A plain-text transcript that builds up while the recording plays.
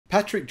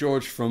Patrick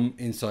George from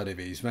Inside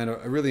EVs made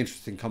a really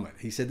interesting comment.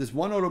 He said there's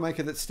one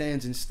automaker that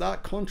stands in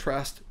stark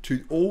contrast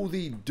to all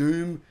the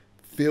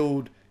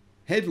doom-filled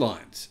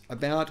headlines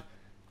about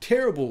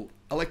terrible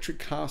electric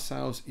car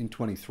sales in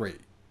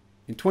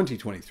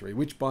 2023,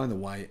 which, by the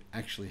way,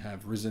 actually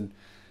have risen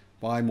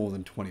by more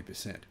than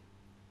 20%.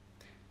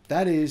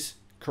 That is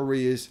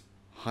Korea's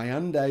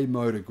Hyundai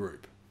Motor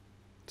Group.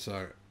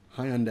 So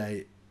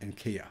Hyundai and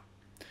Kia.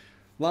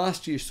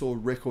 Last year saw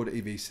record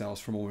EV sales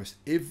from almost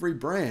every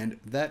brand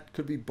that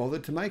could be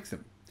bothered to make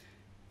them.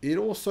 It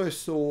also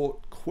saw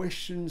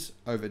questions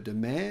over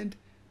demand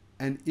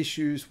and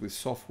issues with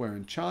software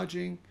and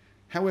charging.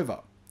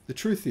 However, the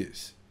truth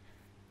is,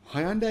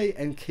 Hyundai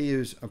and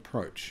Kia's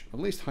approach,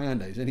 at least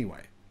Hyundai's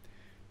anyway,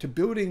 to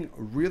building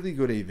really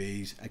good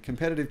EVs at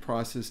competitive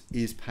prices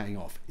is paying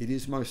off. It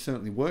is most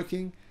certainly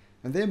working,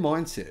 and their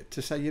mindset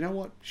to say, you know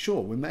what,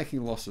 sure, we're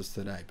making losses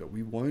today, but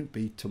we won't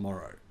be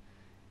tomorrow,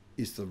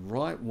 is the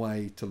right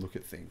way to look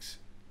at things.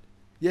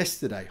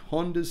 Yesterday,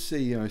 Honda's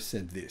CEO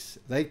said this: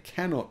 they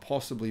cannot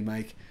possibly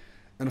make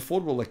an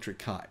affordable electric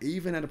car,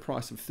 even at a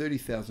price of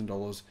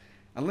 $30,000,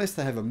 unless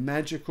they have a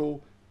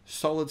magical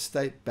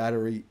solid-state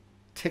battery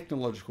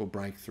technological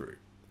breakthrough.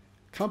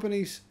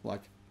 Companies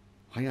like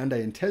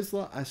Hyundai and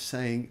Tesla are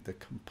saying the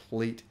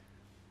complete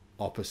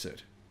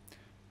opposite.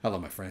 Hello,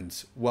 my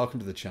friends. Welcome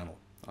to the channel.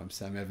 I'm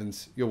Sam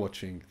Evans. You're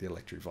watching the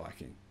Electric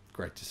Viking.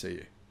 Great to see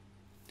you.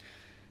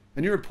 A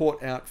new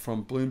report out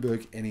from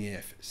Bloomberg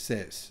NEF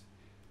says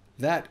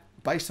that,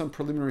 based on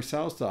preliminary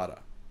sales data,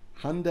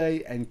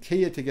 Hyundai and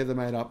Kia together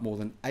made up more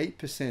than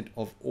 8%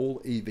 of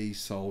all EVs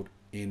sold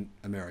in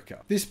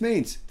America. This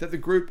means that the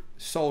group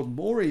sold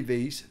more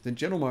EVs than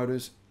General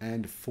Motors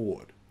and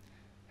Ford.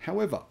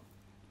 However,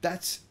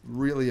 that's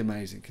really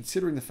amazing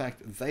considering the fact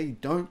that they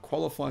don't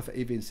qualify for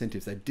EV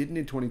incentives. They didn't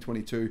in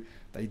 2022.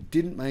 They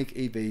didn't make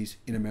EVs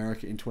in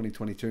America in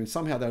 2022. And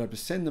somehow they had to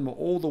send them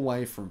all the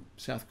way from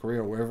South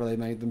Korea or wherever they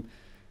made them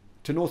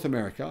to North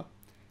America,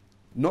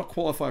 not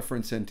qualify for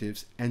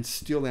incentives, and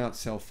still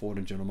outsell Ford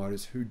and General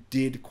Motors, who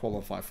did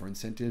qualify for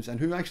incentives and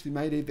who actually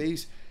made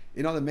EVs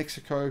in either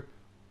Mexico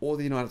or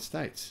the United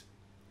States.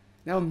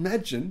 Now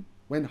imagine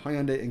when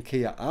Hyundai and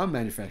Kia are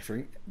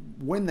manufacturing,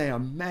 when they are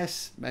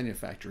mass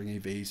manufacturing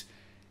EVs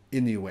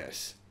in the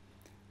US,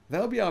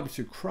 they'll be able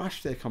to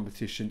crush their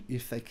competition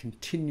if they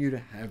continue to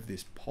have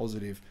this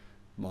positive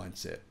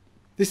mindset.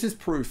 This is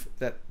proof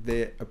that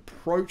their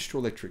approach to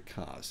electric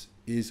cars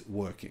is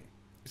working.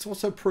 It's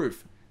also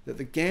proof that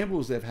the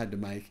gambles they've had to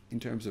make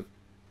in terms of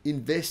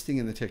investing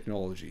in the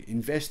technology,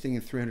 investing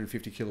in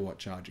 350 kilowatt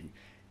charging,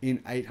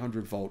 in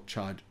 800 volt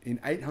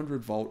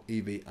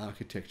EV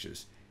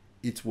architectures,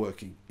 it's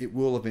working. It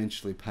will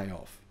eventually pay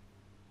off.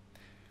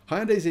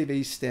 Hyundai's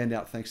EVs stand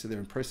out thanks to their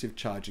impressive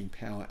charging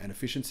power and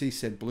efficiency,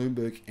 said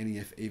Bloomberg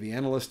NEF EV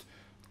analyst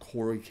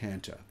Corey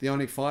Cantor. The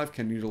Ioniq 5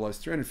 can utilize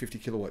 350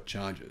 kilowatt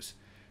chargers.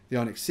 The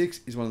Ioniq 6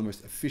 is one of the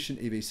most efficient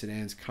EV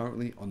sedans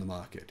currently on the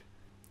market.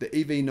 The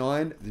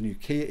EV9, the new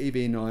Kia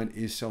EV9,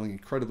 is selling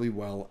incredibly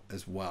well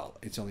as well.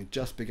 It's only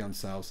just begun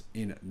sales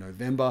in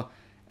November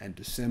and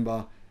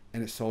December,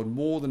 and it sold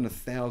more than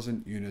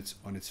 1,000 units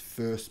on its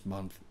first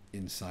month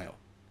in sale.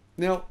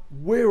 Now,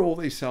 where are all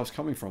these sales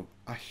coming from?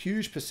 A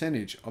huge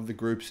percentage of the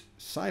group's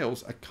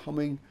sales are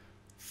coming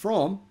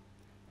from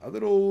a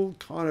little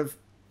kind of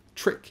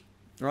trick,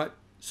 right?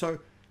 So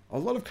a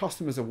lot of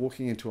customers are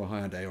walking into a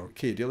Hyundai or a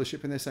Kia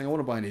dealership and they're saying, I want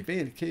to buy an EV,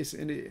 and Kia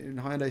and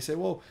Hyundai say,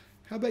 well,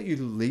 how about you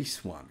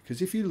lease one?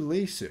 Because if you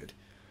lease it,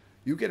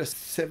 you get a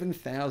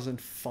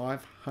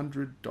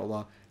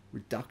 $7,500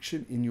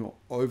 reduction in your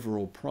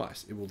overall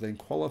price. It will then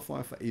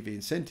qualify for EV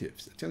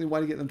incentives. That's the only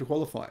way to get them to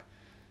qualify.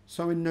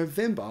 So in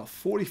November,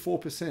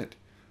 44%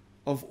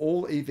 of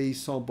all EVs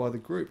sold by the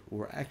group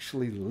were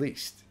actually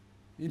leased.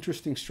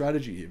 Interesting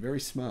strategy here, very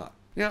smart.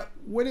 Now,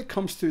 when it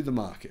comes to the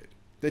market,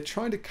 they're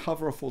trying to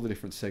cover off all the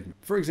different segments.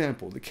 For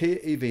example, the Kia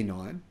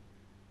EV9,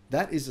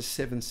 that is a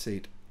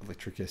 7-seat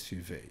electric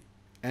SUV.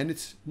 And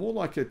it's more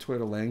like a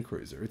Toyota Land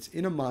Cruiser. It's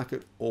in a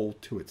market all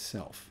to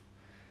itself.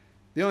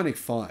 The Ioniq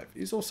 5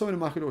 is also in a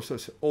market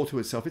all to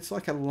itself. It's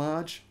like a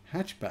large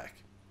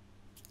hatchback,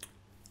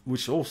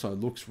 which also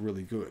looks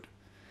really good.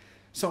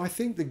 So I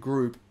think the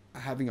group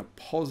are having a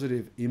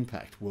positive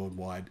impact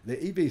worldwide. Their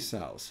EV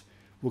sales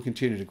will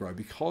continue to grow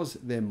because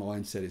their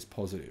mindset is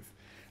positive.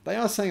 They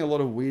are saying a lot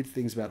of weird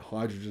things about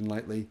hydrogen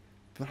lately,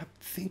 but I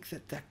think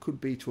that that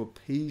could be to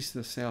appease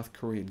the South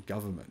Korean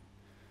government,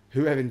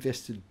 who have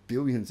invested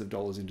billions of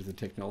dollars into the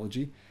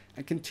technology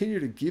and continue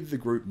to give the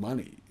group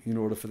money in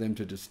order for them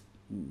to just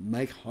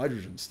make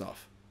hydrogen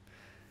stuff.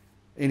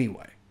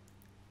 Anyway,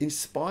 in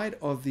spite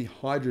of the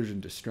hydrogen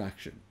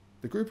distraction,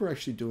 the group are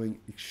actually doing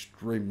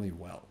extremely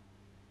well.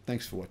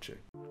 Thanks for watching.